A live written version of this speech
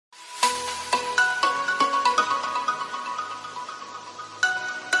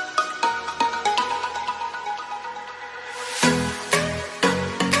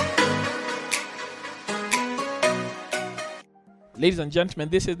Ladies and gentlemen,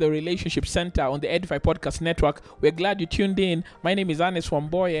 this is the Relationship Center on the Edify Podcast Network. We're glad you tuned in. My name is Ernest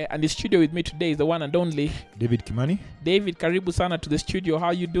Wamboye, and the studio with me today is the one and only David Kimani. David, karibu sana to the studio. How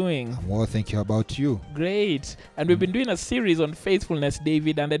are you doing? I'm well, thank you. How about you? Great. And we've been doing a series on faithfulness,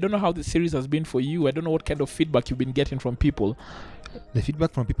 David, and I don't know how the series has been for you. I don't know what kind of feedback you've been getting from people. The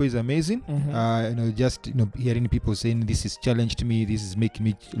feedback from people is amazing. Just hearing people saying this has challenged me, this is making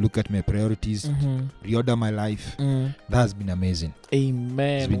me look at my priorities, reorder my life. That has been amazing.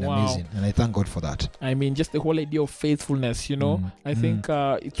 Amen. It's been amazing, and I thank God for that. I mean, just the whole idea of faithfulness, I think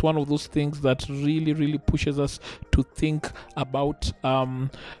it's one of those things that really, really pushes us to think about,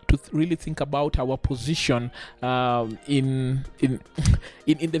 really think about our position in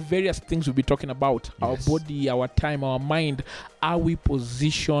the various things we'll be talking about. Yes. Our body, our time, our mind. Are we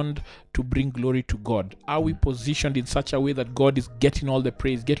positioned to bring glory to God? Are we positioned in such a way that God is getting all the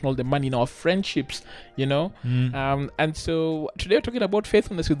praise, getting all the money in our friendships, And so today we're talking about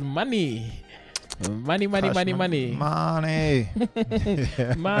faithfulness with money. Money. Money.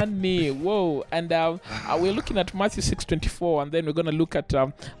 Whoa. And we're looking at Matthew 6:24, and then we're going to look at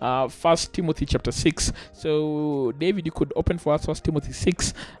 1 Timothy chapter 6. So, David, you could open for us 1 Timothy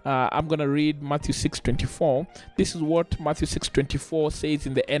 6. I'm going to read Matthew 6:24. This is what Matthew 6:24 says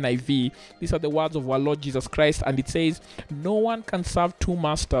in the NIV. These are the words of our Lord Jesus Christ, and it says, "No one can serve two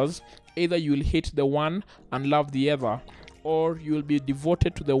masters. Either you will hate the one and love the other, or you will be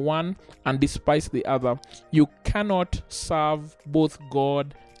devoted to the one and despise the other. You cannot serve both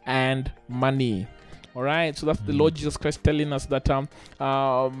God and money." All right, so that's the Lord Jesus Christ telling us that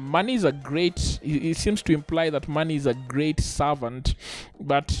money is a great, it seems to imply that money is a great servant,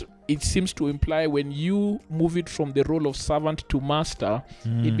 but it seems to imply when you move it from the role of servant to master,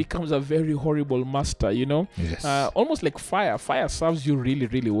 it becomes a very horrible master, Yes. Almost like fire. Fire serves you really,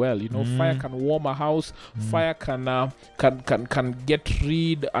 really well. Fire can warm a house. Fire can get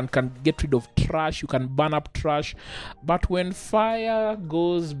rid of trash. You can burn up trash. But when fire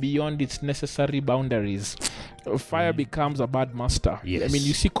goes beyond its necessary boundaries, fire becomes a bad master. Yes. I mean,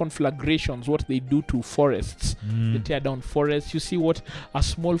 you see conflagrations, what they do to forests. They tear down forests. You see what a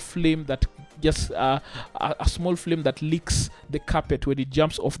small flame that licks the carpet when it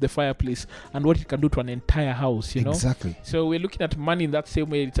jumps off the fireplace, and what it can do to an entire house, Exactly. So we're looking at money in that same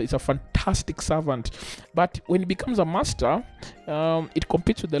way. It's a fantastic servant, but when it becomes a master, it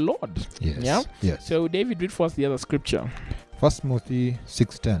competes with the Lord. Yes. Yeah. Yes. So David, read for us the other scripture. 1 Timothy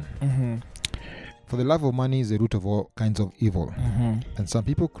 6:10. For the love of money is the root of all kinds of evil, and some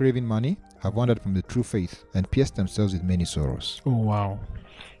people craving money have wandered from the true faith and pierced themselves with many sorrows. Oh wow.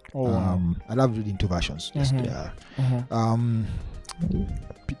 I love reading two versions.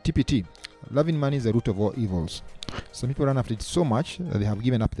 TPT. Loving money is the root of all evils. Some people run after it so much that they have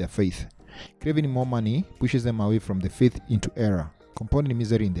given up their faith. Craving more money pushes them away from the faith into error, compounding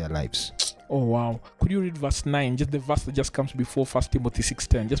misery in their lives. Oh wow. Could you read verse 9? Just the verse that just comes before 1 Timothy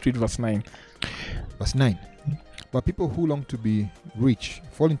 6:10. Just read verse 9. Verse 9. But people who long to be rich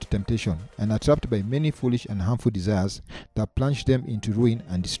fall into temptation and are trapped by many foolish and harmful desires that plunge them into ruin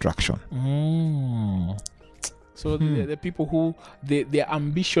and destruction. So the people who their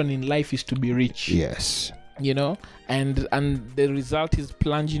ambition in life is to be rich. Yes. And the result is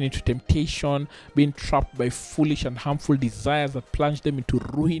plunging into temptation, being trapped by foolish and harmful desires that plunge them into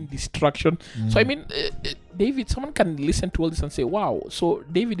ruin, destruction. So I mean, David, someone can listen to all this and say, wow, so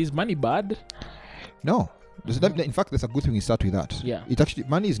David, is money bad? No. In fact, that's a good thing we start with that. Yeah. It actually,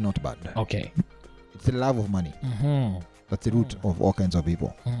 money is not bad. Okay. It's the love of money. That's the root of all kinds of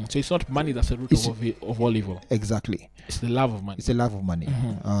evil. So it's not money that's the root of all evil. Exactly. It's the love of money. It's the love of money.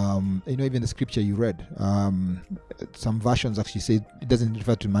 Even the scripture you read, some versions actually say it doesn't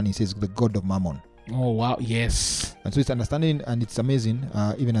refer to money. It says the God of Mammon. Oh wow, yes. And so it's understanding, and it's amazing.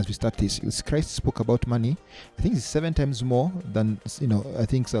 Even as we start this, Christ spoke about money. I think it's 7 times more than I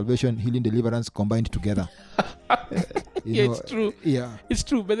think salvation, healing, deliverance combined together. It's true. Yeah, it's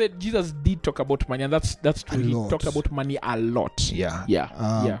true. But then Jesus did talk about money, and that's true. He talked about money a lot. Yeah.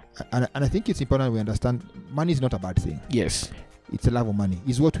 And I think it's important we understand money is not a bad thing. Yes. It's a love of money.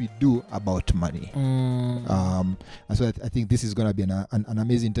 It's what we do about money. And so I think this is going to be an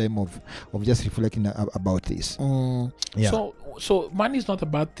amazing time of just reflecting about this. Yeah. So money is not a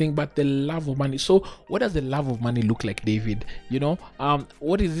bad thing, but the love of money. So what does the love of money look like, David?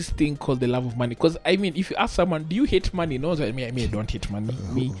 What is this thing called the love of money? Because I mean, if you ask someone, do you hate money? No, I mean, I don't hate money.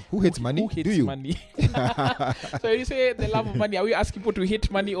 Who hates money? Who hates do you? money? So you say the love of money. Are we asking people to hate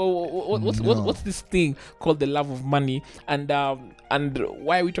money, or what's this thing called the love of money? And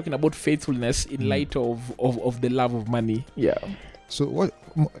why are we talking about faithfulness in light of the love of money? Yeah. So what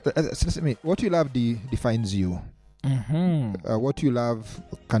you love defines you. What you love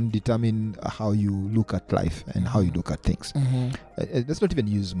can determine how you look at life and how you look at things. Let's not even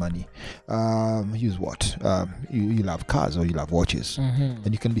use money. Use what? You love cars or you love watches,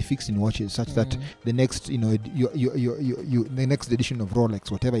 and you can be fixing watches such that the next, the next edition of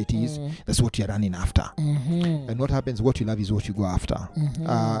Rolex, whatever it is, that's what you're running after. And what happens? What you love is what you go after.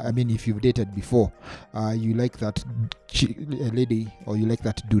 I mean, if you've dated before, you like that lady or you like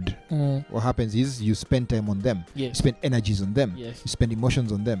that dude. What happens is you spend time on them. Yes. You spend energies on them. Yes. You spend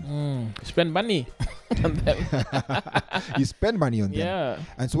emotions on them. You spend money on them. You spend money on them. Yeah.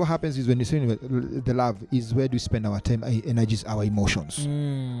 And so what happens is when you say the love is where do we spend our time, our energies, our emotions.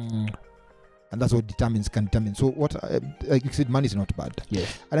 And that's what can determine. So what, like you said, money is not bad.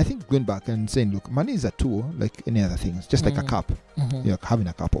 Yes. And I think going back and saying, look, money is a tool like any other things, just like a cup. You're having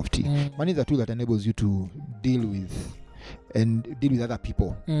a cup of tea. Money is a tool that enables you to deal with other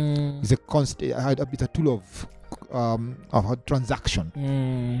people. It's a constant. It's a tool of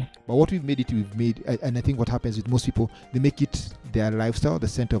transaction. But what we've made, and I think what happens with most people, they make it their lifestyle, the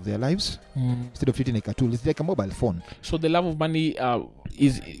center of their lives, instead of treating it like a tool. It's like a mobile phone. So the love of money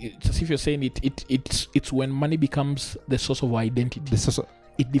it's as if you're saying it's when money becomes the source of our identity.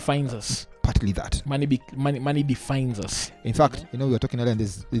 It defines us. Partly that. Money defines us. In fact, we were talking earlier, and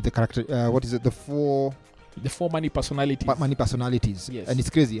there's the character. What is it? The four money personalities. Money personalities. Yes. And it's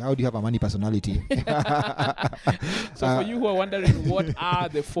crazy. How do you have a money personality? So for you who are wondering what are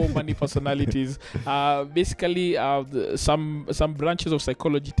the 4 money personalities, basically some branches of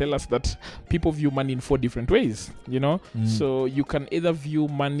psychology tell us that people view money in 4 different ways. So you can either view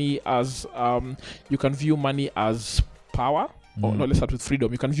money as power. Or no, let's start with freedom.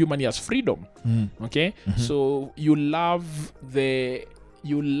 You can view money as freedom. Okay. So you love the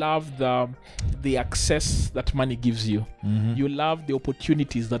access that money gives you. You love the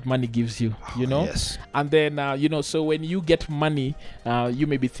opportunities that money gives you. Yes. And then so when you get money, you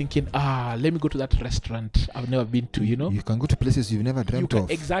may be thinking, let me go to that restaurant I've never been to. You can go to places you've never dreamt of.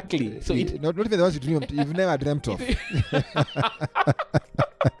 Exactly. So not even the ones you've never dreamt of.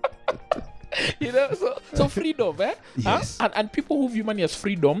 So freedom, Yes. And people who view money as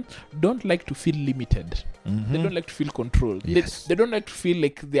freedom don't like to feel limited. They don't like to feel controlled. Yes. They don't like to feel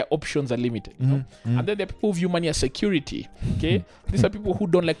like their options are limited. And then there are people who view money as security. Okay, these are people who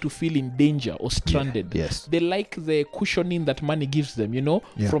don't like to feel in danger or stranded. Yes. They like the cushioning that money gives them.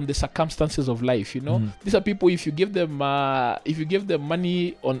 From the circumstances of life. These are people. If you give them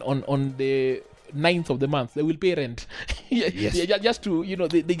money on the 9th of the month, they will pay rent. Just to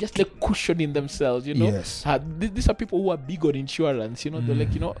they just like cushioning themselves. Yes. These are people who are big on insurance. They're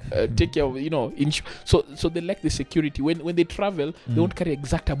like take care of so they like the security. When they travel, they won't carry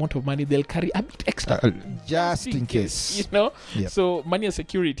exact amount of money. They'll carry a bit extra just in case. Yep. So money as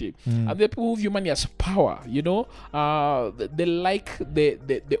security. And the people who view money as power. They like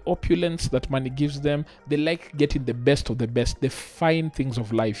the opulence that money gives them. They like getting the best of the best, the fine things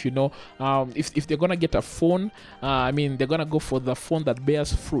of life. If they're gonna get a phone, they're gonna go for the phone that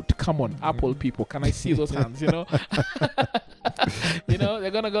bears fruit. Come on, Apple people, can I see those hands? They're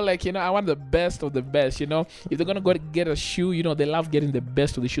gonna go like, I want the best of the best. If they're gonna go get a shoe, they love getting the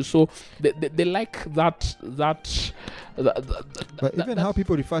best of the shoe. So they like that. But even how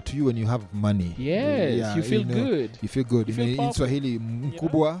people refer to you when you have money. Yes, you feel good. You feel good. In Swahili,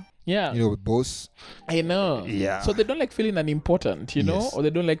 mkubwa. Yeah. Boss. I know. Yeah. So they don't like feeling unimportant, Yes. or they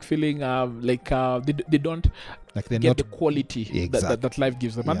don't like feeling they don't like they're get not the quality that life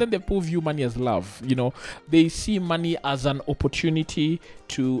gives them. Yeah. And then they people view money as love. They see money as an opportunity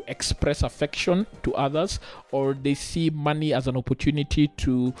to express affection to others, or they see money as an opportunity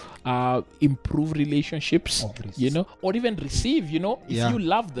to improve relationships, or even receive. If you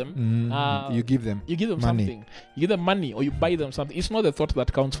love them, you give them money. something. You give them money, or you buy them something. It's not the thought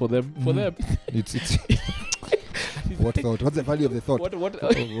that counts for them. For them, it's what thought? What's the value of the thought? What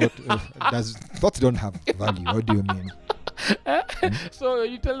does thoughts don't have value? What do you mean? So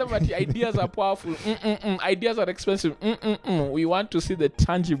you tell them that the ideas are powerful. Ideas are expensive. We want to see the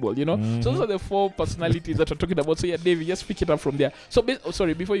tangible. So those are the 4 personalities that we're talking about. So David, just pick it up from there. So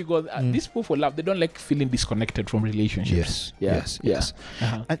before you go, these people for love, they don't like feeling disconnected from relationships. Yes.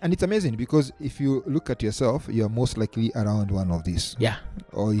 And it's amazing because if you look at yourself, you are most likely around one of these. Yeah.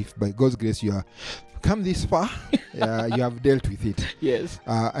 Or if by God's grace you are come this far, you have dealt with it. Yes.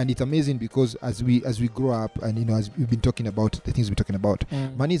 And it's amazing because as we grow up, and as we've been talking about the things we're talking about,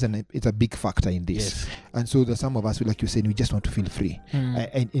 money it's a big factor in this. Yes. And so there's some of us, like you said, we just want to feel free.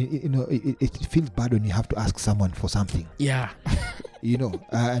 And it feels bad when you have to ask someone for something. Yeah. you know,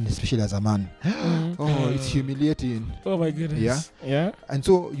 and especially as a man. Oh, it's humiliating. Oh my goodness. Yeah. And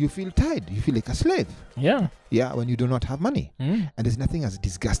so you feel tired. You feel like a slave. Yeah. Yeah, when you do not have money. And there's nothing as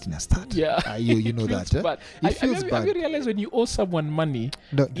disgusting as that. Yeah. You know that. Bad. It feels bad. Have you realized when you owe someone money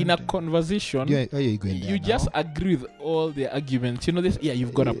in a conversation, you just agree with all their arguments? You know this? Yeah,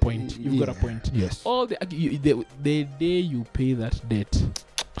 you've got a point. You've got a point. Yes. All the day you pay that debt.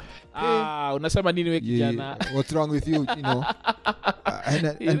 Unasema nini we kijana? What's wrong with you? You know.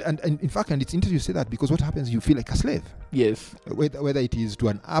 And in fact, and it's interesting you say that, because what happens, you feel like a slave. Yes. Whether it is to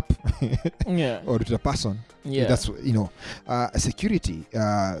an app or to a person. Yeah. That's, you know, security.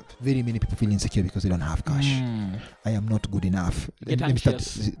 Very many people feel insecure because they don't have cash. I am not good enough. They get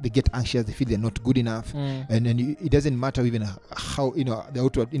anxious. They get anxious. They feel they're not good enough. And then it doesn't matter even how, you know, the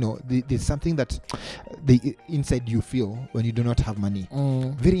outward, you know, there's something that inside you feel when you do not have money.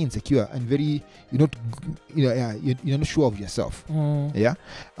 Very insecure and very, you're not sure of yourself. Yeah.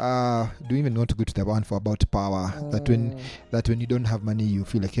 Do you even want to go to the one for about power? That when you don't have money, you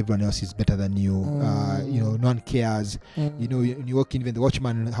feel like everyone else is better than you. You know, no one cares. You know, you walk in, even the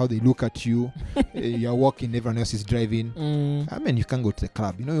watchman, how they look at you. You're walking, everyone else is driving. I mean, you can't go to the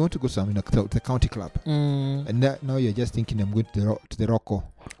club. You know, you want to go to the county club. And now you're just thinking, I'm going to the Rocco.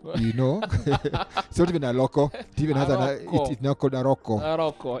 You know, it's not even a loco. It even has it's now called a Rocco. A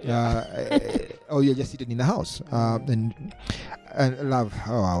Rocco, yeah. Or you're just sitting in the house. And love,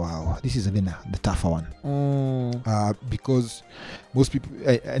 wow, this is even the tougher one. Because most people,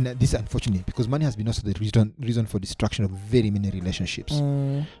 and this is unfortunate, because money has been also the reason for destruction of very many relationships.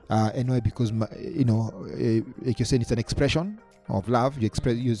 And why? Because, you know, like you're saying, it's an expression of love. You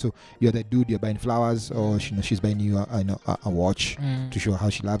express, so you're the dude, you're buying flowers, or she's buying you a watch to show how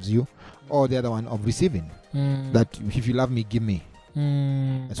she loves you, or the other one of receiving, that if you love me, give me.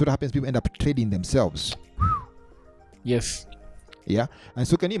 And so what happens, people end up trading themselves. Yes. Yeah. And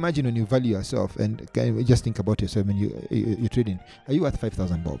so can you imagine when you value yourself, and can you just think about yourself when you're trading? Are you worth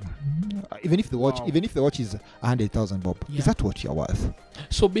 5,000 bob? Even if the watch is 100,000 bob, is that what you're worth?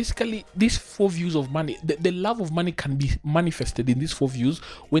 So basically, these four views of money, the love of money can be manifested in these four views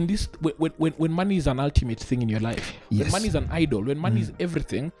when money is an ultimate thing in your life. Yes. When money is an idol, when money is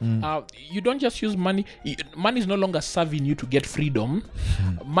everything, you don't just use money. Money is no longer serving you to get freedom.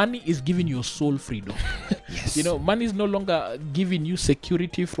 Money is giving your soul freedom. Yes. You know, money is no longer giving you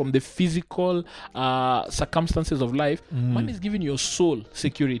security from the physical circumstances of life. Money is giving your soul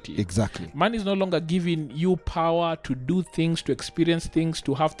security. Exactly. Money is no longer giving you power to do things, to experience things,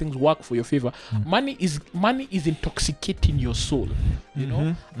 to have things work for your favor. Money is intoxicating your soul, you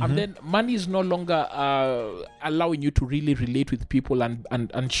know. And then money is no longer allowing you to really relate with people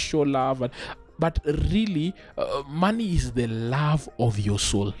and show love, but really money is the love of your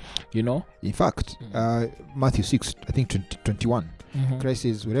soul, you know. In fact, Matthew 6, I think 21, Christ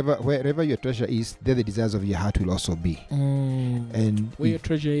says, wherever your treasure is, there the desires of your heart will also be. And where your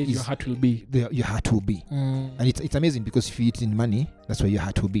treasure is, your heart will be. Your heart will be. And it's amazing, because if you eat in money, that's where your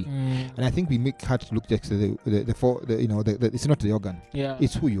heart will be. And I think we make heart look like it's not the organ. Yeah.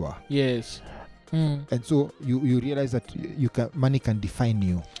 It's who you are. Yes. And so you realize that money can define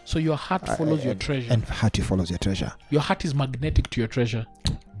you. So your heart follows your treasure. And heart follows your treasure. Your heart is magnetic to your treasure.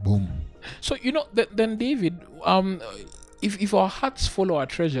 Boom. So, you know, then David, if our hearts follow our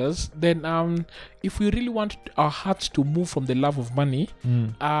treasures, then if we really want our hearts to move from the love of money,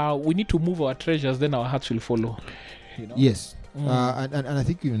 we need to move our treasures, then our hearts will follow. You know? Yes. And I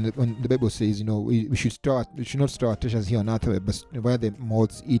think even when the Bible says, you know, we should not store our treasures here on earth, but where the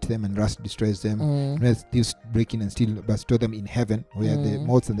moths eat them and rust destroys them, where thieves break in and steal, but store them in heaven, where the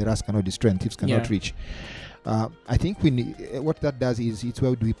moths and the rust cannot destroy and thieves cannot reach. I think what that does is, it's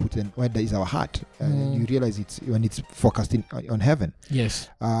where do we put them? Where is our heart? You realize it's when it's focused on heaven. Yes.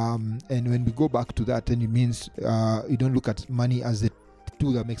 And when we go back to that, then it means you don't look at money as the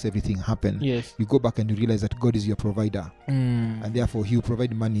tool that makes everything happen. Yes. You go back and you realize that God is your provider, and therefore He will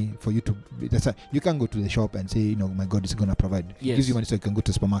provide money for you to. That's why you can't go to the shop and say, you know, my God is going to provide. He gives you money so you can go to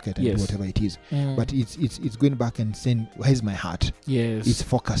the supermarket and do whatever it is. But it's going back and saying, where's my heart? Yes. It's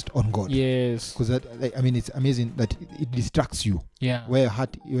focused on God. Yes. Because it's amazing that it distracts you. Yeah. Where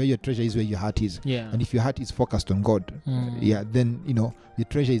your treasure is, where your heart is. Yeah. And if your heart is focused on God, then you know your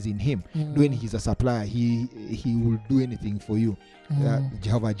treasure is in Him. When He's a supplier, He will do anything for you.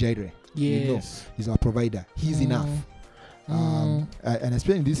 Jehovah Jireh. Yes. You know, He's our provider. He's enough. And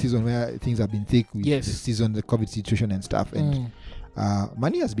especially in this season where things have been thick with the season, the COVID situation and stuff, and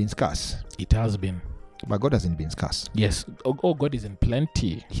money has been scarce. It has been. but God hasn't been scarce. Yes. Oh, God is in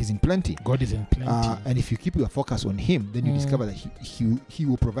plenty. He's in plenty. God is in plenty. And if you keep your focus on Him, then you discover that He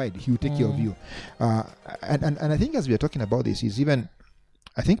will provide. He will take care of you. And I think as we are talking about this, is even,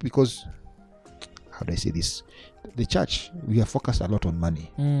 I think because, how do I say this? The church, we have focused a lot on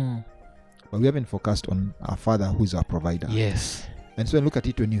money. But we haven't focused on our Father who is our provider. Yes. And so look at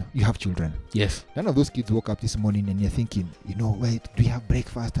it when you have children. Yes. None of those kids woke up this morning and you're thinking, wait, do we have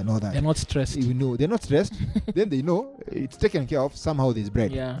breakfast and all that? They're not stressed. They're not stressed. Then they know it's taken care of. Somehow there's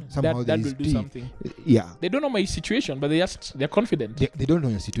bread. Yeah. Somehow that there's will do tea. something. Yeah. They don't know my situation, but they're confident. They don't know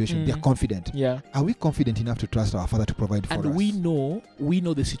your situation. They're confident. Yeah. Are we confident enough to trust our Father to provide for us? And we know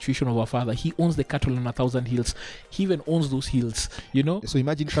the situation of our Father. He owns the cattle on 1,000 hills. He even owns those hills. So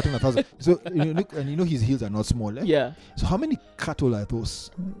imagine cattle on 1,000. So look, and his hills are not small. Eh? Yeah. So how many cattle are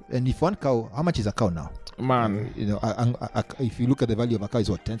those? And if one cow, how much is a cow now? Man, if you look at the value of a cow, is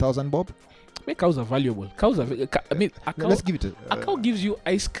what, 10,000 bob? I mean, cows are valuable. A cow, Let's give it a cow gives you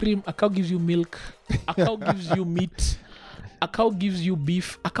ice cream. A cow gives you milk. A cow gives you meat. A cow gives you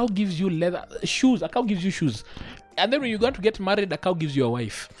beef. A cow gives you leather shoes. A cow gives you shoes. And then when you're going to get married, a cow gives you a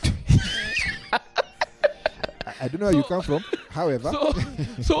wife. I don't know where you come from. However,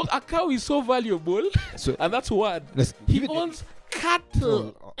 so a cow is so valuable, and that's what he owns.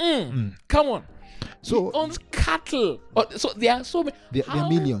 Cattle. Come on. So he owns cattle. So there are so many. There are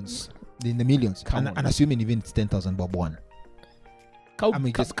millions. In the millions. And assuming even it's 10,000 bob one.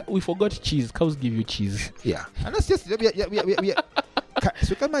 We forgot cheese. Cows give you cheese. Yeah. And that's just so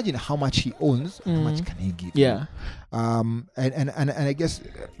you can imagine how much he owns, how much can he give? Yeah. And I guess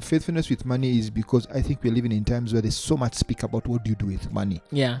faithfulness with money is because I think we're living in times where there's so much speak about what do you do with money.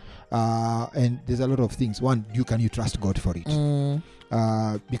 Yeah. And there's a lot of things. One, can you trust God for it?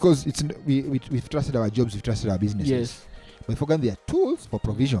 Because we've trusted our jobs, we've trusted our businesses. Yes. But forget they are tools for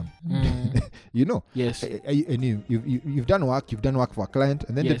provision. Yes. And you've done work for a client,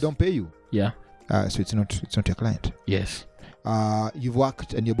 and then they don't pay you. Yeah. So it's not your client. Yes. You've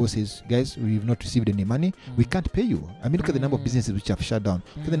worked and your boss says, guys, we've not received any money, we can't pay you. I mean, look at the number of businesses which have shut down.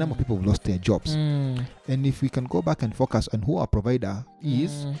 Look at the number of people who've lost their jobs. And if we can go back and focus on who our provider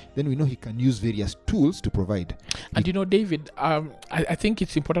is, then we know he can use various tools to provide. And David, I think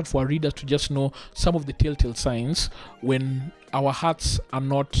it's important for our readers to just know some of the telltale signs when our hearts are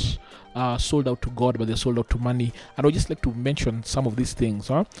not sold out to God, but they're sold out to money. And I'd just like to mention some of these things.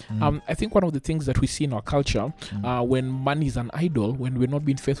 I think one of the things that we see in our culture when money is an idol, when we're not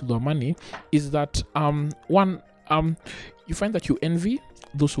being faithful with our money, is that you find that you envy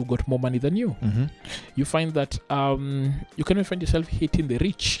those who've got more money than you. You find that you can even find yourself hating the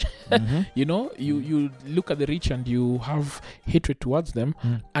rich. You look at the rich and you have hatred towards them,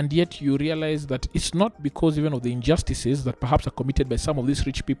 and yet you realize that it's not because even of the injustices that perhaps are committed by some of these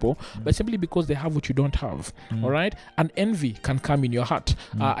rich people, but simply because they have what you don't have. All right, and envy can come in your heart.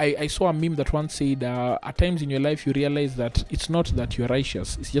 I saw a meme that once said, at times in your life you realize that it's not that you're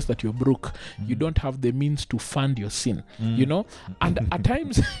righteous, it's just that you're broke. You don't have the means to fund your sin. And at times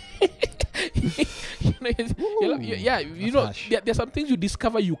there's some things you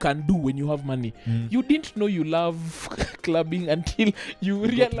discover you can do when you have money. You didn't know you love clubbing until you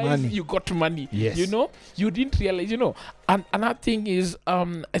realize you got money. Yes. You didn't realize. And another thing is,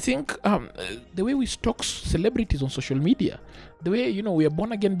 I think the way we stalk celebrities on social media, the way we are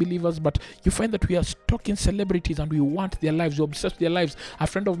born again believers, but you find that we are stalking celebrities and we want their lives, we're obsessed with their lives. A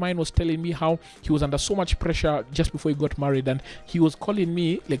friend of mine was telling me how he was under so much pressure just before he got married, and he was calling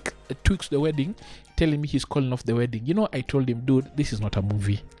me like 2 weeks to the wedding, telling me he's calling off the wedding. I told him, dude, this is not a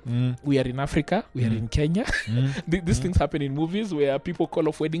movie. We are in Africa, we are in Kenya. These things happen in movies where people call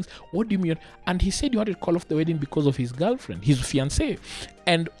off weddings. What do you mean? And he said he wanted to call off the wedding because of his girlfriend, his fiancée.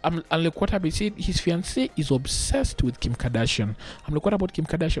 And I'm like, what happened? He said his fiancée is obsessed with Kim Kardashian. I'm like, what about Kim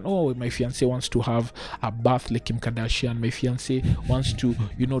Kardashian? Oh, my fiancée wants to have a bath like Kim Kardashian. My fiancée wants to,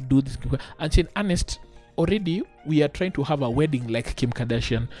 do this. And said, Ernest, already we are trying to have a wedding like Kim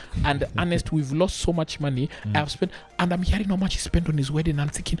Kardashian, and Ernest, we've lost so much money. I've spent, and I'm hearing how much he spent on his wedding. I'm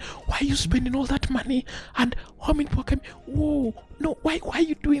thinking, why are you spending all that money? And how many people come? Whoa, no, why are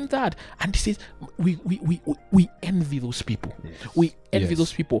you doing that? And he says, we envy those people. Yes. We envy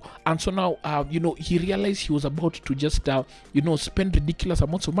those people. And so now, he realized he was about to just, spend ridiculous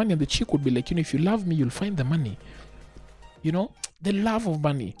amounts of money, and the chick would be like, if you love me, you'll find the money. The love of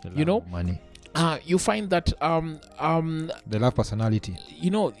money. Money. You find that They love personality.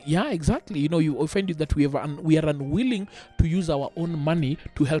 exactly. You find it that we are unwilling to use our own money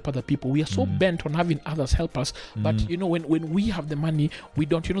to help other people. We are so bent on having others help us, but when we have the money, we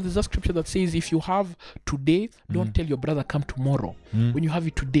don't. There's a scripture that says, if you have today, don't tell your brother come tomorrow. When you have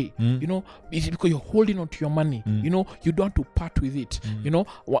it today, it's because you're holding on to your money. You don't want to part with it.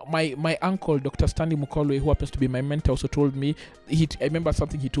 My uncle, Dr. Stanley Mukolwe, who happens to be my mentor, also told me. I remember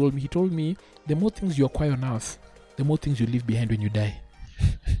something he told me. He told me, the more things you acquire on earth, the more things you leave behind when you die.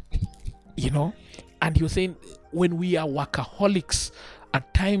 And he was saying, when we are workaholics,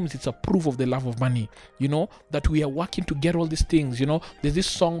 at times it's a proof of the love of money, that we are working to get all these things. There's this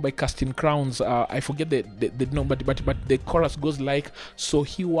song by Casting Crowns, I forget the but the chorus goes like, so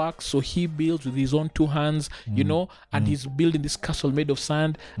he works, so he builds with his own two hands, and he's building this castle made of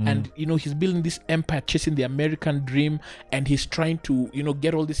sand, and he's building this empire, chasing the American dream, and he's trying to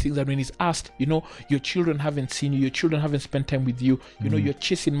get all these things. And when he's asked, your children haven't seen you, your children haven't spent time with you, you're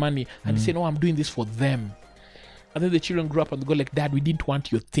chasing money, and he said, no, I'm doing this for them. And then the children grew up and they go like, Dad, we didn't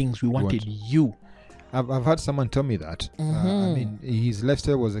want your things, we wanted you. I've had someone tell me that. His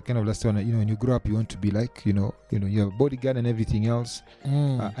lifestyle was a kind of lifestyle. When you grow up, you want to be like, you have a bodyguard and everything else,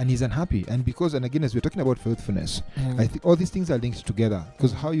 and he's unhappy. And again, as we're talking about faithfulness, I think all these things are linked together.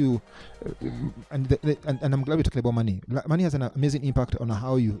 Because how you, and I'm glad we're talking about money. Money has an amazing impact on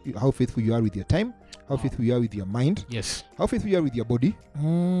how faithful you are with your time, how faithful you are with your mind, yes, how faithful you are with your body.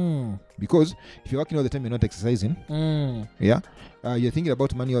 Because if you're working all the time, you're not exercising. You're thinking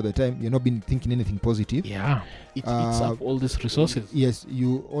about money all the time. You're not been thinking anything positive. Yeah, it eats up all these resources. Yes,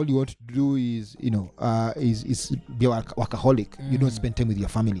 all you want to do is be a workaholic. You don't spend time with your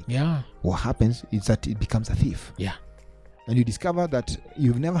family. Yeah. What happens is that it becomes a thief. Yeah. And you discover that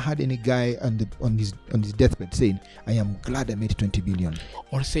you've never had any guy on his deathbed saying, I am glad I made 20 billion.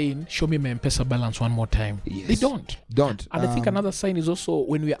 Or saying, show me my M-Pesa balance one more time. Yes. They don't. And I think another sign is also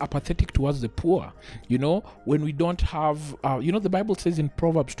when we are apathetic towards the poor. When we don't have, the Bible says in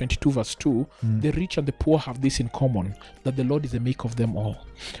Proverbs 22 verse 2, the rich and the poor have this in common, that the Lord is the maker of them all.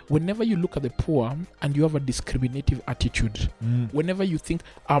 Whenever you look at the poor and you have a discriminative attitude, whenever you think,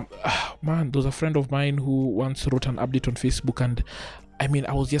 there was a friend of mine who once wrote an update on Facebook, and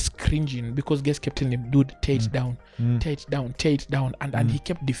I was just cringing because guys kept telling him, dude, tear it down, and he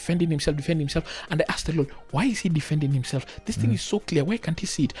kept defending himself, and I asked the Lord, why is he defending himself? This thing is so clear, why can't he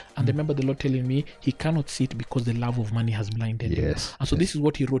see it? And I remember the Lord telling me he cannot see it because the love of money has blinded him. And so this is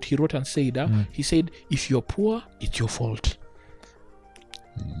what he wrote and said, he said, if you're poor, it's your fault.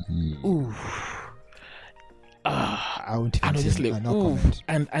 Ooh. I won't even just say, like, no comment.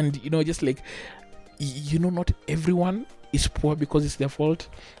 and just like, not everyone is poor because it's their fault.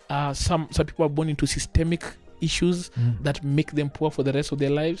 Some people are born into systemic issues that make them poor for the rest of their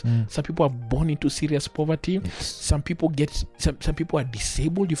lives. Some people are born into serious poverty. Yes. Some people some people are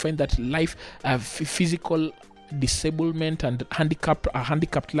disabled. You find that life, physical disablement and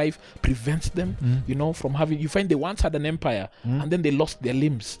handicapped life prevents them from having. You find they once had an empire and then they lost their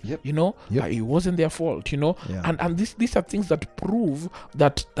limbs. It wasn't their fault. And these are things that prove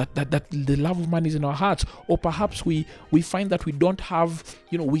that the love of money is in our hearts. Or perhaps we find that we don't have,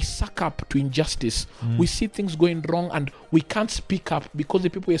 we suck up to injustice. We see things going wrong and we can't speak up because the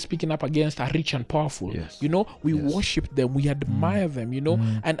people we're speaking up against are rich and powerful. We worship them, we admire them,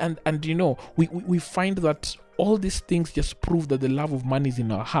 and we find that all these things just prove that the love of money is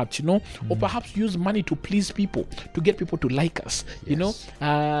in our hearts, or perhaps use money to please people, to get people to like us. You're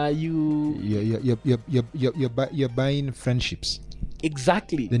buying friendships.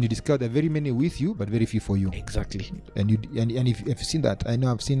 Exactly. Then you discover there are very many with you, but very few for you. Exactly. And if you've seen that, I know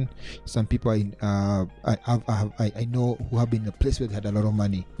I've seen some people I know who have been in a place where they had a lot of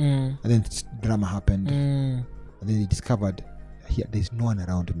money, and then drama happened, and then they discovered here there's no one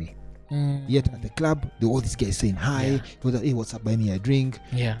around me. Yet at the club, all these guys saying hi, hey, what's up, buy me a drink.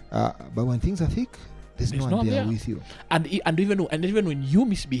 But when things are thick, there's no one there with you. And even when you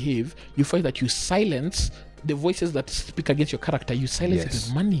misbehave, you find that you silence the voices that speak against your character. You silence it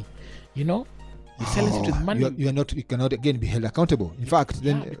with money. You silence it with money. You cannot again be held accountable. In fact,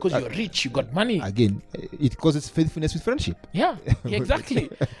 then because you're rich, you got money. Again, it causes faithfulness with friendship. Yeah, exactly.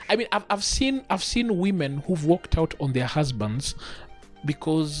 I've seen women who've walked out on their husbands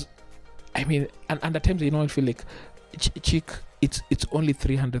because. And at times, I feel like, chick, it's only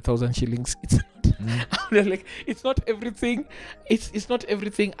 300,000 shillings. It's not, like, it's not everything. It's not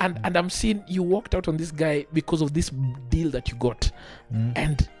everything. And I'm seeing you walked out on this guy because of this deal that you got,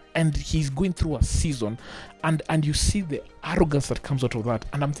 and he's going through a season, and you see the arrogance that comes out of that.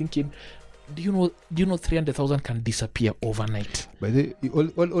 And I'm thinking, do you know 300,000 can disappear overnight? But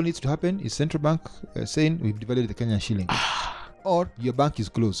all needs to happen is central bank saying we've devalued the Kenyan shilling, or your bank is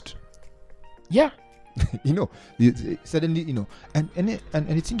closed. Yeah. Suddenly, and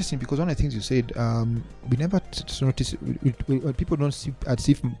it's interesting because one of the things you said, we never notice. People don't see as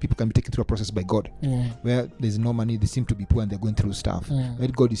if people can be taken through a process by God, where there's no money, they seem to be poor and they're going through stuff. Where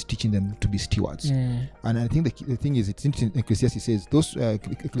God is teaching them to be stewards. And I think the thing is, it's interesting. Ecclesiastes says those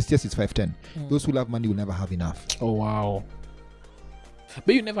Ecclesiastes 5:10, those who love money will never have enough. Oh wow.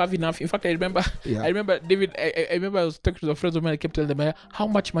 But you never have enough. In fact, I remember David. I remember I was talking to the friends of mine. I kept telling them, how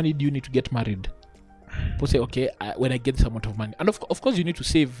much money do you need to get married? People say, okay, when I get this amount of money, and of course you need to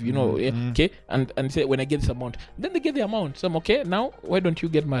save, okay, and say when I get this amount, then they get the amount. So I'm okay. Now why don't you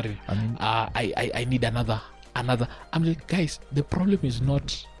get married? I mean, I need another. I'm like, guys, the problem is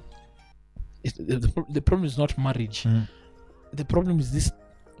not. The problem is not marriage. The problem is this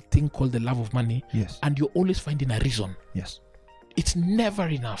thing called the love of money. Yes. And you're always finding a reason. Yes. It's never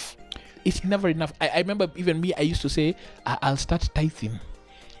enough. It's never enough. I remember even me. I used to say, I'll start tithing.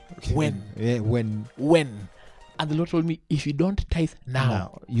 Okay. When? And the Lord told me, if you don't tithe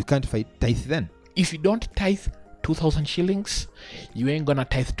now, you can't tithe then. If you don't tithe 2,000 shillings, you ain't gonna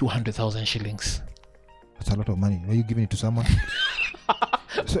tithe 200,000 shillings. That's a lot of money. Are you giving it to someone?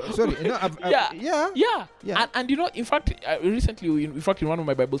 Sorry. Yeah. And in fact, recently, in one of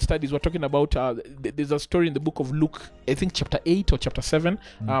my Bible studies, we're talking about there's a story in the book of Luke, I think chapter 8 or chapter 7.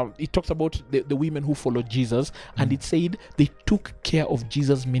 It talks about the women who followed Jesus, and it said they took care of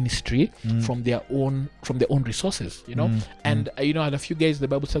Jesus' ministry from their own resources, And and a few guys in the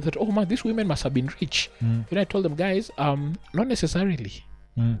Bible said that, oh man, these women must have been rich. I told them, guys, not necessarily.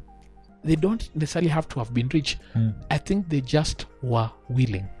 They don't necessarily have to have been rich. I think they just were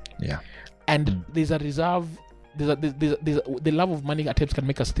willing. Yeah. And there's a reserve. The love of money at times can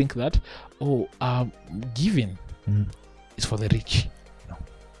make us think that, giving is for the rich. No.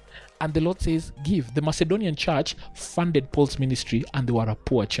 And the Lord says, give. The Macedonian church funded Paul's ministry, and they were a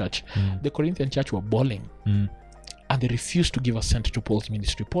poor church. The Corinthian church were bawling. And they refused to give a cent to Paul's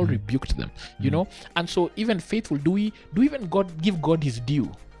ministry. Paul rebuked them, And so even faithful, do we even give God his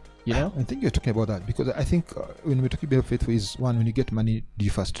due? I think you're talking about that because I think when we're talking about faithful is one, when you get money, do you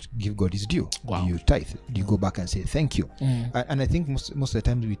first give God his due? Wow. Do you tithe? Do you go back and say thank you? And I think most of the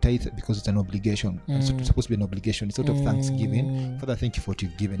times we tithe because it's an obligation. It's supposed to be an obligation. It's sort of thanksgiving. Father, thank you for what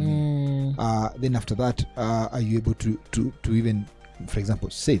you've given me. Then after that, are you able to even, for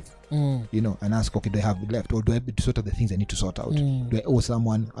example, save? And ask, okay, do I have left, or do I sort of the things I need to sort out? Do I owe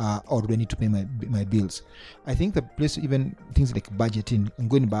someone, or do I need to pay my bills? I think the place, even things like budgeting and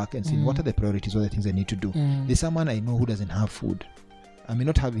going back and saying what are the priorities, what are the things I need to do. There's someone I know who doesn't have food. I may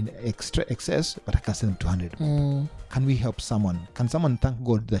not have in excess, but I can send them 200. Can we help someone? Can someone thank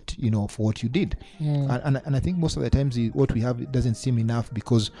God that for what you did? And I think most of the times what we have, it doesn't seem enough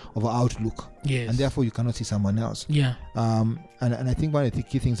because of our outlook. Yes. And therefore you cannot see someone else. Yeah. And I think one of the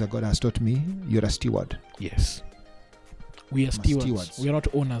key things that God has taught me, you're a steward. Yes. We are stewards. We are not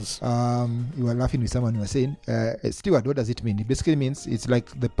owners. You were laughing with someone who was saying, steward, what does it mean? It basically means it's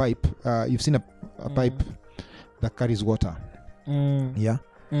like the pipe. You've seen a pipe that carries water. Yeah.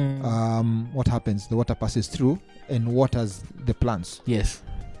 What happens? The water passes through and waters the plants. Yes.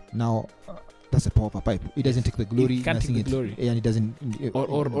 Now, that's the power of a pipe. It doesn't take the glory. It can't take the glory. And it doesn't.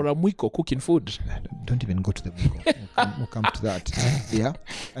 Or a mwiko cooking food. Don't even go to the mwiko. We'll come to that. Yeah.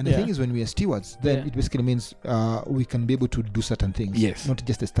 And the thing is, when we are stewards, then it basically means we can be able to do certain things. Yes. Not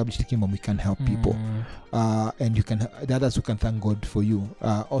just establish the kingdom, we can help people. And you can, the others who can thank God for you.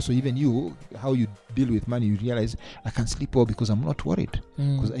 Also, even you, how you deal with money, you realize I can sleep well because I'm not worried.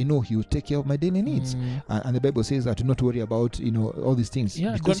 Because I know He will take care of my daily needs. And the Bible says that do not worry about all these things.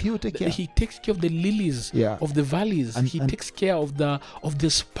 Yeah, because He will take care. He takes care of the lilies of the valleys. He takes care of the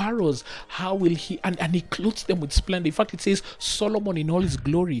sparrows. How will He and He clothes them with splendor. In fact, it says Solomon in all his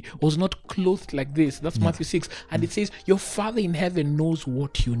glory was not clothed like this. That's Matthew 6. And it says your Father in heaven knows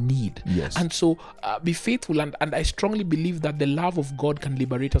what you need. Yes. And so be faithful. And I strongly believe that the love of God can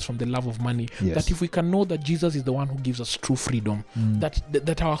liberate us from the love of money. Yes. That if we can know that Jesus is the one who gives us true freedom,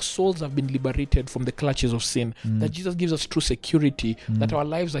 that our souls have been liberated from the clutches of sin, that Jesus gives us true security, that our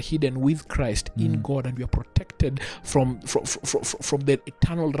lives are hidden with Christ in God, and we are protected from the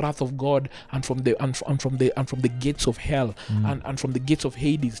eternal wrath of God, and from the gates of hell, and from the gates of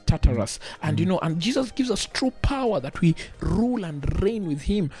Hades, Tartarus, and and Jesus gives us true power, that we rule and reign with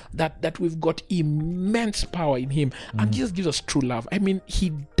Him, that we've got immense power in Him, and Jesus gives us true love. I mean,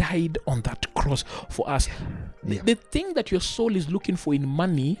 He died on that cross for us. The thing that your soul is looking for in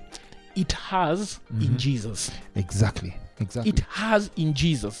money, it has in Jesus. Exactly. Exactly. It has in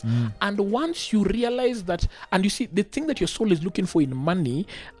Jesus. And once you realize that, and you see, the thing that your soul is looking for in money,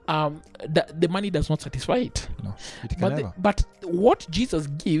 the money does not satisfy it. No, it can never. But what Jesus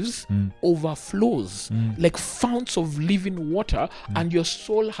gives overflows like founts of living water, and your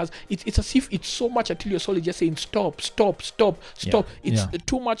soul has, it's as if it's so much until your soul is just saying stop. It's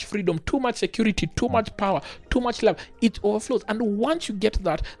too much freedom, too much security, too much power, too much love. It overflows. And once you get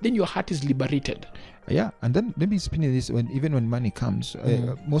that, then your heart is liberated. Yeah, and then maybe spinning this, even when money comes,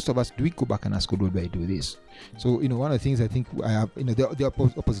 most of us, do we go back and ask God, why do I do this? So, one of the things I think I have, the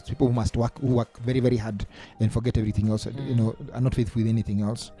opposite, people who work very, very hard and forget everything else, are not faithful with anything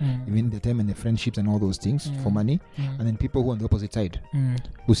else, even the time and the friendships and all those things for money. And then people who are on the opposite side,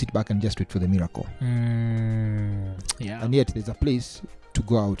 who sit back and just wait for the miracle. Yeah. And yet there's a place to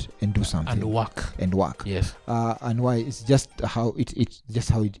go out and do something. And work. Yes. And why? It's just how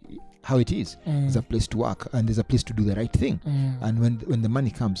how it is. There's a place to work, and there's a place to do the right thing. And when the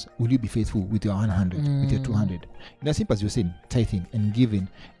money comes, will you be faithful with your 100, with your 200? And as simple as you're saying, tithing and giving,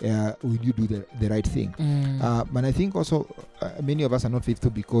 will you do the right thing? But I think also many of us are not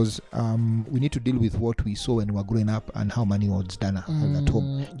faithful because we need to deal with what we saw when we were growing up and how money was done at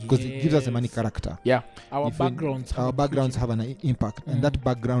home, because it gives us a money character. Yeah, our backgrounds have an impact, and that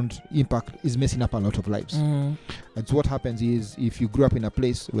background impact is messing up a lot of lives. And so what happens is, if you grew up in a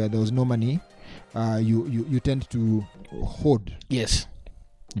place where there was no money, you tend to hoard. Yes.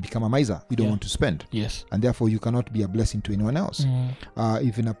 You become a miser. You don't want to spend. Yes. And therefore you cannot be a blessing to anyone else.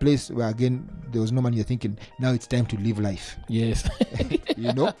 If in a place where again there was no money, you're thinking, now it's time to live life. Yes.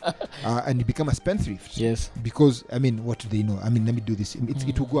 And you become a spendthrift. Yes. Because what do they know? Let me do this.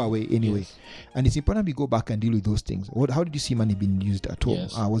 It will go away anyway. Yes. And it's important we go back and deal with those things. How did you see money being used at home?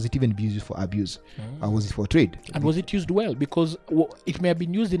 Yes. Was it even used for abuse? Was it for trade? And was it used well? Because it may have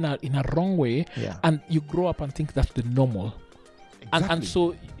been used in a wrong way, and you grow up and think that's the normal. Exactly. And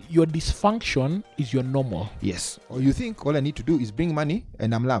so your dysfunction is your normal. Yes. Or you think all I need to do is bring money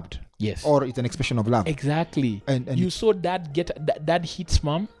and I'm loved. Yes. Or it's an expression of love. Exactly. And you saw dad dad hits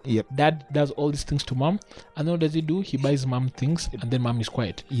mom. Yep. Dad does all these things to mom. And then what does he do? He buys mom things, and then mom is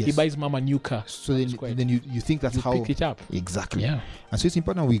quiet. Yes. He buys mom a new car. So then you think that's how you pick it up. Exactly. Yeah. And so it's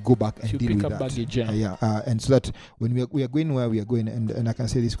important we go back and deal with that. Baggage, and so that when we are going where we are going, and I can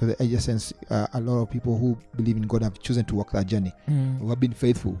say this because I just sense a lot of people who believe in God have chosen to walk that journey. Who have been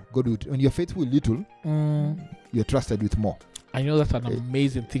faithful. God would, when you're faithful with little, you're trusted with more. I know that's an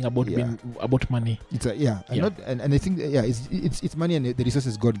amazing thing about about money. It's and I think it's money and the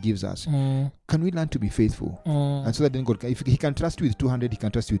resources God gives us. Can we learn to be faithful? And so that then God, if He can trust you with 200, He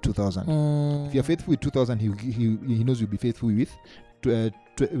can trust you with 2,000. If you're faithful with 2,000, He knows you'll be faithful with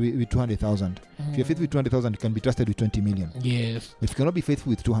 200,000. If you're faithful with 200,000, you can be trusted with 20 million. Yes. If you cannot be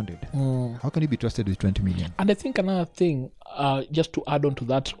faithful with 200, how can you be trusted with 20 million? And I think another thing, just to add on to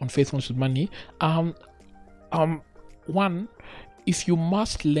that, on faithfulness with money, one, if you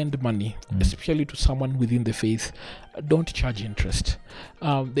must lend money, especially to someone within the faith, don't charge interest.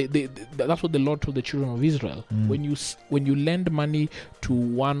 That's what the Lord told the children of Israel. When you lend money to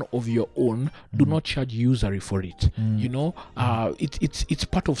one of your own, do not charge usury for it. It's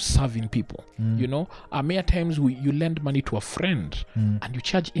part of serving people. Many times you lend money to a friend and you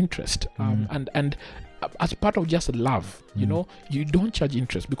charge interest. And as part of just love, you don't charge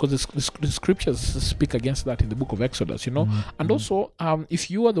interest, because the scriptures speak against that in the book of Exodus, And also,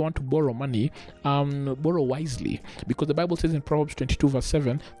 if you are the one to borrow money, borrow wisely, because the Bible says in Proverbs 22 verse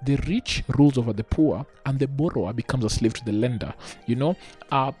 7, the rich rules over the poor, and the borrower becomes a slave to the lender.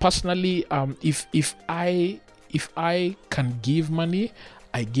 Personally, if I can give money,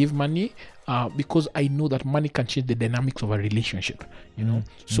 I give money. Because I know that money can change the dynamics of a relationship,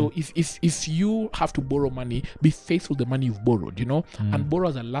 So if you have to borrow money, be faithful to the money you've borrowed, and borrow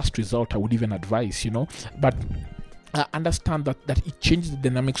as a last resort, I would even advise, But understand that it changes the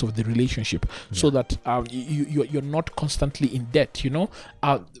dynamics of the relationship, so that you're not constantly in debt,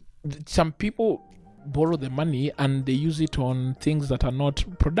 Some people borrow the money and they use it on things that are not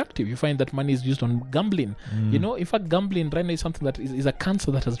productive. You find that money is used on gambling. In fact, gambling right now is something that is a cancer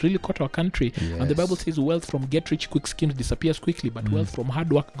that has really caught our country. Yes. And the Bible says wealth from get-rich-quick schemes disappears quickly, but wealth from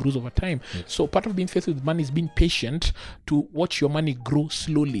hard work grows over time. Yes. So part of being faithful with money is being patient to watch your money grow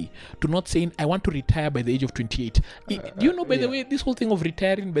slowly, to not saying, I want to retire by the age of 28. Do you know, by the way, this whole thing of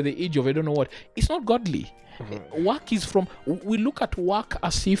retiring by the age of I don't know what, it's not godly. Work is we look at work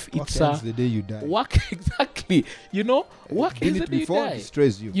as if it's the day you die. Work exactly. Work is the day you die.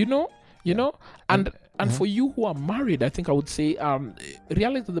 Destroys you. And And for you who are married, I think I would say,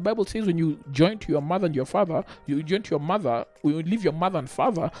 realize that the Bible says when you join to your mother and your father, you join to your mother, when you leave your mother and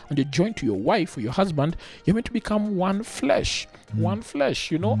father and you join to your wife or your husband, you're meant to become one flesh. One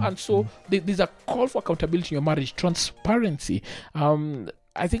flesh, and so there's a call for accountability in your marriage, transparency.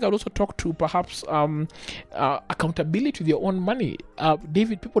 I think I'd also talk to perhaps accountability with your own money.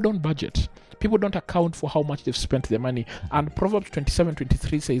 David, people don't budget. People don't account for how much they've spent their money. And Proverbs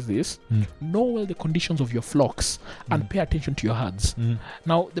 27:23 says this: know well the conditions of your flocks and pay attention to your herds.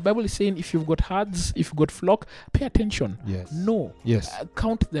 Now, the Bible is saying if you've got herds, if you've got flock, pay attention. Yes. Know. Yes.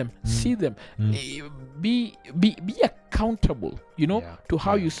 Count them. See them. Be accountable, to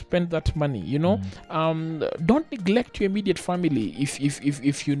how you spend that money, don't neglect your immediate family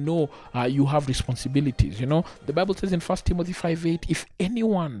if you know you have responsibilities. The Bible says in 1 Timothy 5:8, if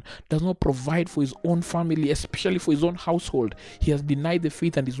anyone does not provide for his own family, especially for his own household, he has denied the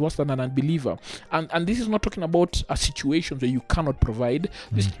faith and is worse than an unbeliever. And this is not talking about situations where you cannot provide.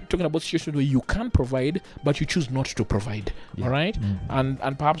 This is talking about situations where you can provide but you choose not to provide. All right.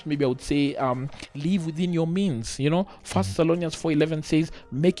 And perhaps maybe I would say live within your means. 1 Thessalonians 4:11 says,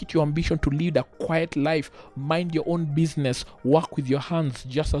 make it your ambition to lead a quiet life, mind your own business, work with your hands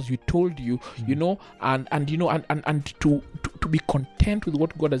just as we told you, and to be content with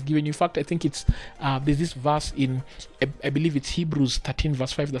what God has given you. In fact, I think it's there's this verse in, I believe it's Hebrews 13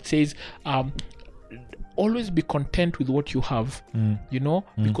 verse 5 that says, always be content with what you have,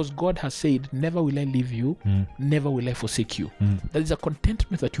 because God has said, never will I leave you, never will I forsake you. That is a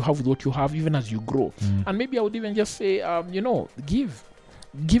contentment that you have with what you have, even as you grow. And maybe I would even just say,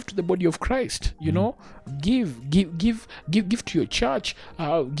 give to the body of Christ, give to your church,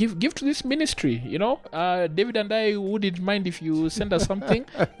 give to this ministry, David and I wouldn't mind if you send us something.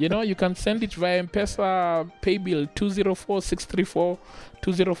 You can send it via M-Pesa pay bill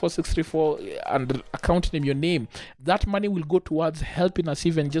 204634 and account name your name. That money will go towards helping us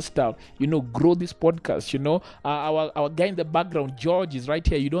even just grow this podcast. Our guy in the background, George, is right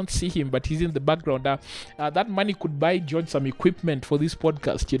here. You don't see him, but he's in the background. That money could buy George some equipment for this podcast.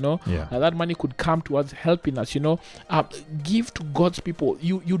 That money could come towards helping us. Give to God's people.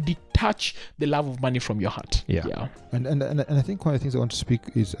 You detach the love of money from your heart. And I think one of the things I want to speak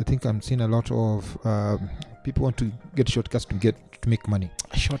is, I think I'm seeing a lot of people want to get shortcuts to make money.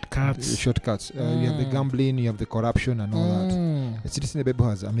 Shortcuts. You have the gambling, you have the corruption and all that. The citizen in the Bible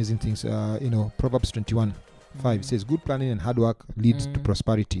has amazing things. Proverbs 21:5 says, good planning and hard work leads to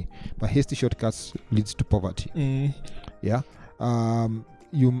prosperity, but hasty shortcuts leads to poverty.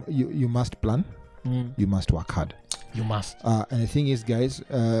 You must plan. You must work hard. You must. And the thing is, guys,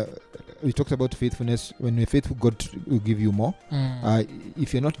 we talked about faithfulness. When you're faithful, God will give you more.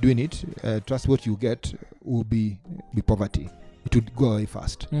 If you're not doing it, trust what you get will be poverty. It would go away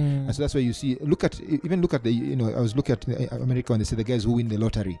fast. And so that's why you see, look at the, I was looking at America when they say the guys who win the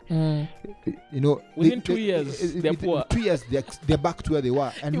lottery. Within 2 years, they're poor. 2 years, they're back to where they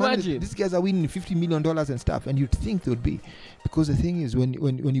were. And imagine. These guys are winning $50 million and stuff, and you'd think they would be. Because the thing is, when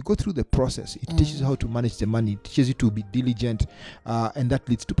you go through the process, it teaches you how to manage the money, it teaches you to be diligent, and that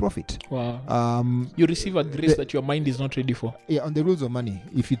leads to profit. Wow. You receive a grace that your mind is not ready for. Yeah, on the rules of money.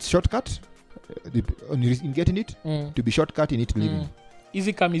 If it's shortcut, in getting it, to be shortcut, you need to live in.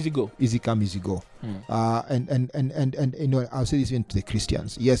 Easy come, easy go. Easy come, easy go. And I'll say this even to the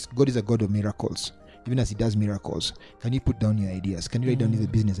Christians. Yes, God is a God of miracles. Even as he does miracles, can you put down your ideas? Can you write down your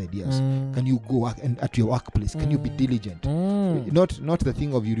business ideas? Can you go work at your workplace? Can you be diligent? Not the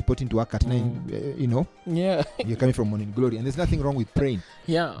thing of you reporting to work at 9, you're coming from morning glory, and there's nothing wrong with praying.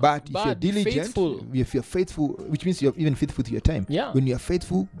 But if you're diligent, if you're faithful, which means you're even faithful to your time. When you're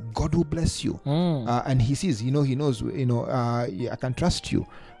faithful, God will bless you. And he sees, he knows, I can trust you.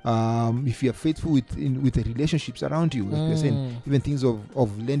 If you're faithful with the relationships around you, like you're saying, even things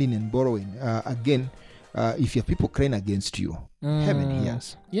of lending and borrowing, again, if you have people crying against you, heaven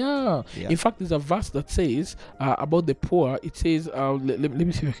hears. In fact, there's a verse that says about the poor. It says, let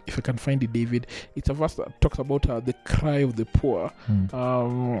me see if I can find it, David. It's a verse that talks about the cry of the poor.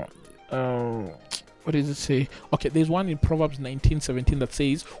 What does it say? Okay, there's one in Proverbs 19:17 that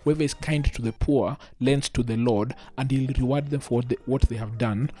says, whoever is kind to the poor lends to the Lord, and he'll reward them for what they have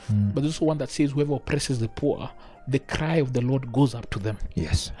done. But there's also one that says, whoever oppresses the poor the cry of the Lord goes up to them.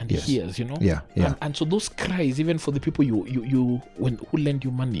 Yes. And yes. he hears, you know. Yeah. Yeah. And so those cries, even for the people who lend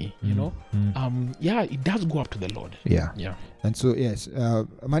you money, you know, it does go up to the Lord. Yeah. Yeah. And so yes,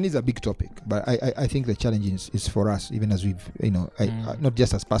 money is a big topic, but I think the challenge is for us, even as we've not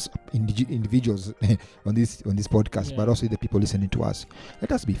just as individuals on this podcast, but also the people listening to us.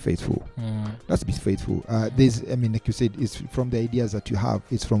 Let us be faithful. Let's be faithful. Like you said, it's from the ideas that you have.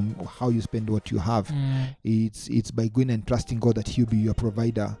 It's from how you spend what you have. It's by going and trusting God that He'll be your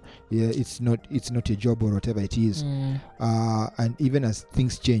provider. Yeah, it's not your job or whatever it is. And even as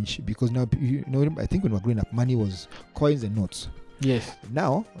things change, because now I think when we were growing up, money was coins and notes. Yes.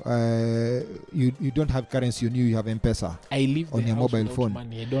 Now, you don't have currency on you. You have M-Pesa. I live on your mobile phone.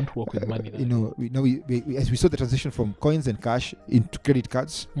 Money. I don't work with money. As we saw the transition from coins and cash into credit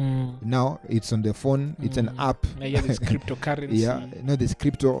cards. Now it's on the phone. It's an app. Yeah, there's cryptocurrency. Yeah, there's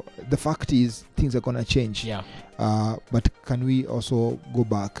crypto. The fact is, things are gonna change. Yeah. But can we also go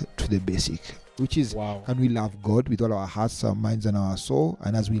back to the basic, which is, can we love God with all our hearts, our minds, and our soul?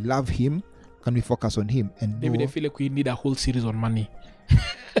 And as we love Him, can we focus on Him? And David, I feel like we need a whole series on money.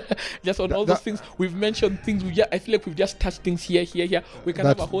 Just on all those things we've mentioned, things I feel like we've just touched things here. We can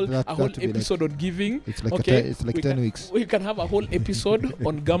have a whole episode on giving. It's like it's like 10 weeks. We can have a whole episode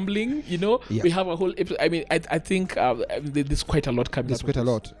on gambling. We have a whole episode. I mean, I think there's quite a lot coming. There's quite a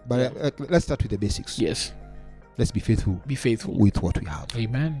lot, but let's start with the basics. Yes. Let's be faithful. Be faithful with what we have.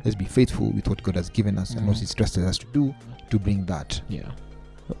 Amen. Let's be faithful with what God has given us and what He's trusted us to do to bring that. Yeah.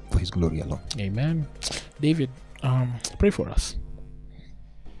 For His glory alone. Amen. David, pray for us.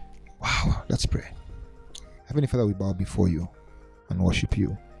 Wow, let's pray. Heavenly Father, we bow before you and worship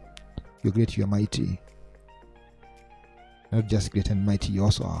you. You're great, you're mighty. Not just great and mighty, you're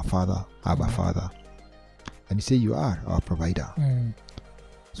also our Father, Abba Father. And you say you are our provider.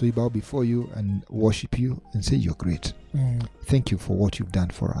 So we bow before you and worship you and say you're great. Thank you for what you've done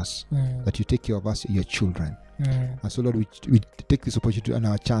for us. That you take care of us, your children. And so, Lord, we take this opportunity and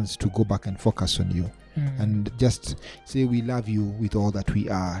our chance to go back and focus on you and just say we love you with all that we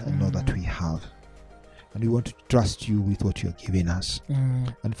are and all that we have. And we want to trust you with what you're giving us.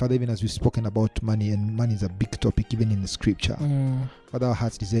 And Father, even as we've spoken about money, and money is a big topic even in the scripture, Father, our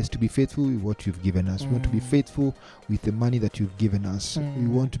heart's desire is to be faithful with what you've given us. We want to be faithful with the money that you've given us. We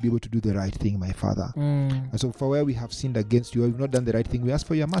want to be able to do the right thing, my Father. And so for where we have sinned against you, or we've not done the right thing, we ask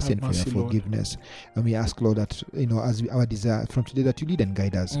for your mercy and for your forgiveness. Lord. And we ask, Lord, that, as our desire from today, that you lead and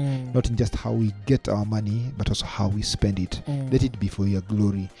guide us, not in just how we get our money, but also how we spend it. Let it be for your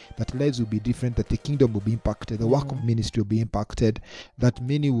glory, that lives will be different, that the kingdom will be impacted, the work of ministry will be impacted, that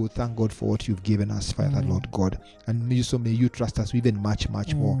many will thank God for what you've given us, Father, Lord God. And may you trust us even much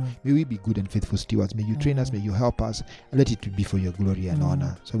more. May we be good and faithful stewards. May you train us, may you help us, and let it be for your glory and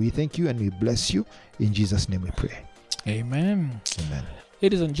honor. So we thank you and we bless you. In Jesus' name we pray. Amen. Amen.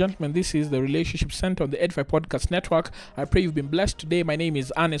 Ladies and gentlemen, this is the Relationship Center on the Edify Podcast Network. I pray you've been blessed today. My name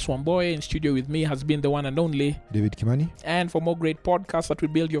is Ernest Wamboye. In studio with me has been the one and only David Kimani. And for more great podcasts that will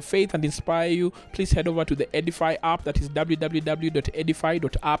build your faith and inspire you, please head over to the Edify app. That is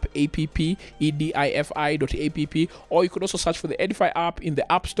www.edify.app, edifi.app. Or you could also search for the Edify app in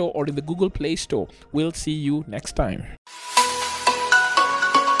the App Store or in the Google Play Store. We'll see you next time.